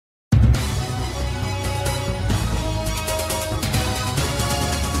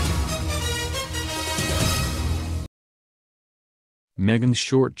Meghan's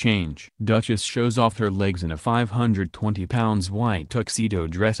short change. Duchess shows off her legs in a 520 pounds white tuxedo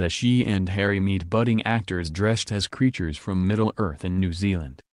dress as she and Harry meet budding actors dressed as creatures from Middle-earth in New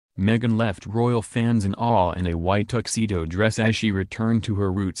Zealand. Meghan left royal fans in awe in a white tuxedo dress as she returned to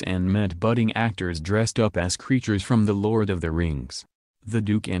her roots and met budding actors dressed up as creatures from The Lord of the Rings. The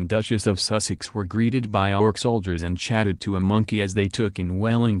Duke and Duchess of Sussex were greeted by orc soldiers and chatted to a monkey as they took in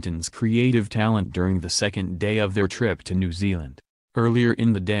Wellington's creative talent during the second day of their trip to New Zealand. Earlier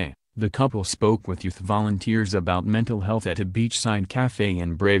in the day, the couple spoke with youth volunteers about mental health at a beachside cafe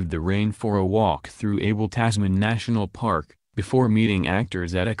and braved the rain for a walk through Abel Tasman National Park, before meeting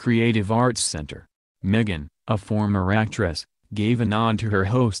actors at a creative arts center. Meghan, a former actress, gave a nod to her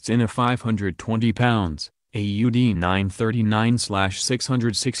hosts in a 520 pounds AUD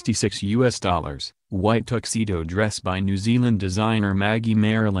 939/666 US white tuxedo dress by New Zealand designer Maggie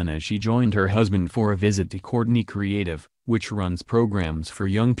Marilyn as she joined her husband for a visit to Courtney Creative, which runs programs for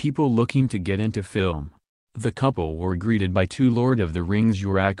young people looking to get into film. The couple were greeted by two Lord of the Rings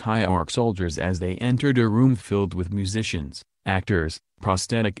Uruk-hai orc soldiers as they entered a room filled with musicians, actors,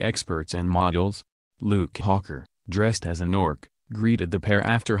 prosthetic experts and models. Luke Hawker, dressed as an orc, greeted the pair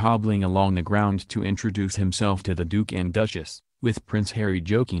after hobbling along the ground to introduce himself to the Duke and Duchess, with Prince Harry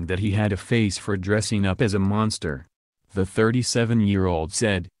joking that he had a face for dressing up as a monster. The 37-year-old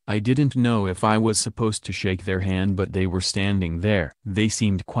said, "I didn't know if I was supposed to shake their hand, but they were standing there. They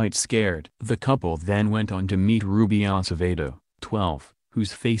seemed quite scared." The couple then went on to meet Ruby Acevedo, 12,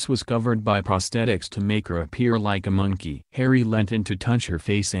 whose face was covered by prosthetics to make her appear like a monkey. Harry leant in to touch her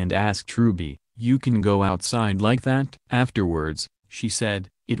face and asked Ruby, "You can go outside like that?" Afterwards, she said,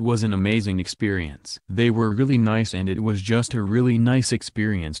 "It was an amazing experience. They were really nice and it was just a really nice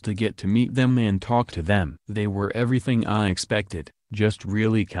experience to get to meet them and talk to them. They were everything I expected, just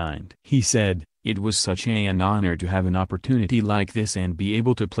really kind." He said, "It was such an honor to have an opportunity like this and be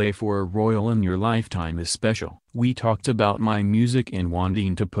able to play for a royal in your lifetime is special. We talked about my music and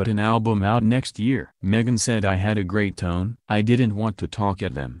wanting to put an album out next year." Meghan said, "I had a great tone. I didn't want to talk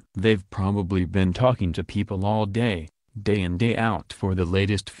at them. They've probably been talking to people all day, day in day out for the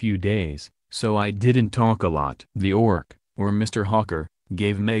latest few days, so I didn't talk a lot." The orc, or Mr. Hawker,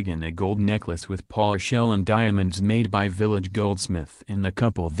 gave Meghan a gold necklace with polish shell and diamonds made by Village Goldsmith, and the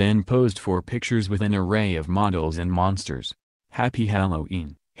couple then posed for pictures with an array of models and monsters. "Happy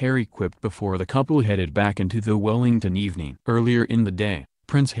Halloween," Harry quipped before the couple headed back into the Wellington evening. Earlier in the day,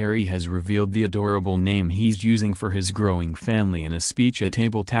 Prince Harry has revealed the adorable name he's using for his growing family in a speech at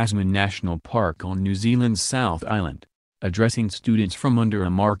Abel Tasman National Park on New Zealand's South Island. Addressing students from under a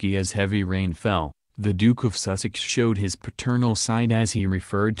marquee as heavy rain fell, the Duke of Sussex showed his paternal side as he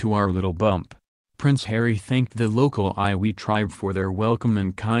referred to "our little bump." Prince Harry thanked the local Iwi tribe for their welcome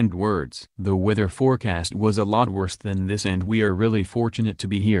and kind words. "The weather forecast was a lot worse than this and we are really fortunate to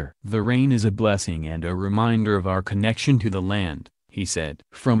be here. The rain is a blessing and a reminder of our connection to the land," he said.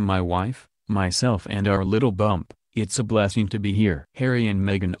 "From my wife, myself and our little bump, it's a blessing to be here." Harry and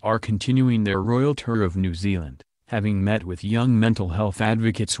Meghan are continuing their royal tour of New Zealand, having met with young mental health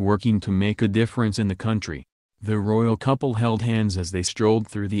advocates working to make a difference in the country. The royal couple held hands as they strolled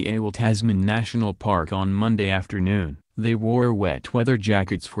through the Abel Tasman National Park on Monday afternoon. They wore wet weather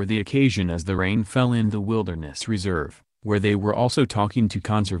jackets for the occasion as the rain fell in the Wilderness Reserve, where they were also talking to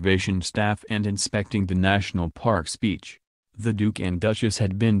conservation staff and inspecting the national park's beach. The Duke and Duchess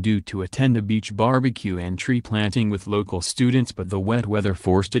had been due to attend a beach barbecue and tree planting with local students, but the wet weather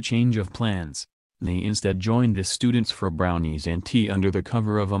forced a change of plans. They instead joined the students for brownies and tea under the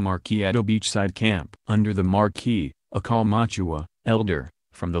cover of a marquee at a beachside camp. Under the marquee, a Kalmachua, elder,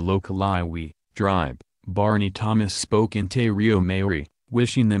 from the local Iwi tribe, Barney Thomas spoke in Te Reo Maori,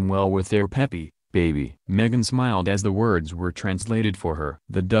 wishing them well with their peppy baby. Meghan smiled as the words were translated for her.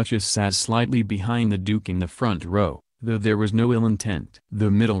 The Duchess sat slightly behind the Duke in the front row, though there was no ill intent. "The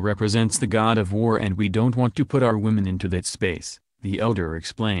middle represents the god of war and we don't want to put our women into that space," the elder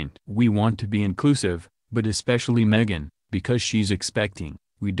explained. "We want to be inclusive, but especially Meghan, because she's expecting,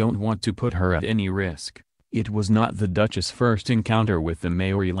 we don't want to put her at any risk." It was not the Duchess' first encounter with the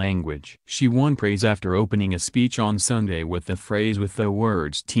Maori language. She won praise after opening a speech on Sunday with the phrase with the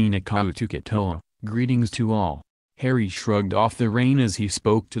words "Tina Kautukatoa," greetings to all. Harry shrugged off the rain as he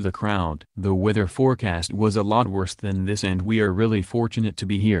spoke to the crowd. "The weather forecast was a lot worse than this and we are really fortunate to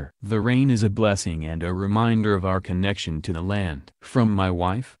be here. The rain is a blessing and a reminder of our connection to the land. From my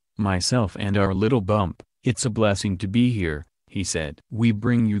wife, myself and our little bump, it's a blessing to be here," he said. "We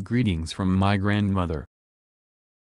bring you greetings from my grandmother,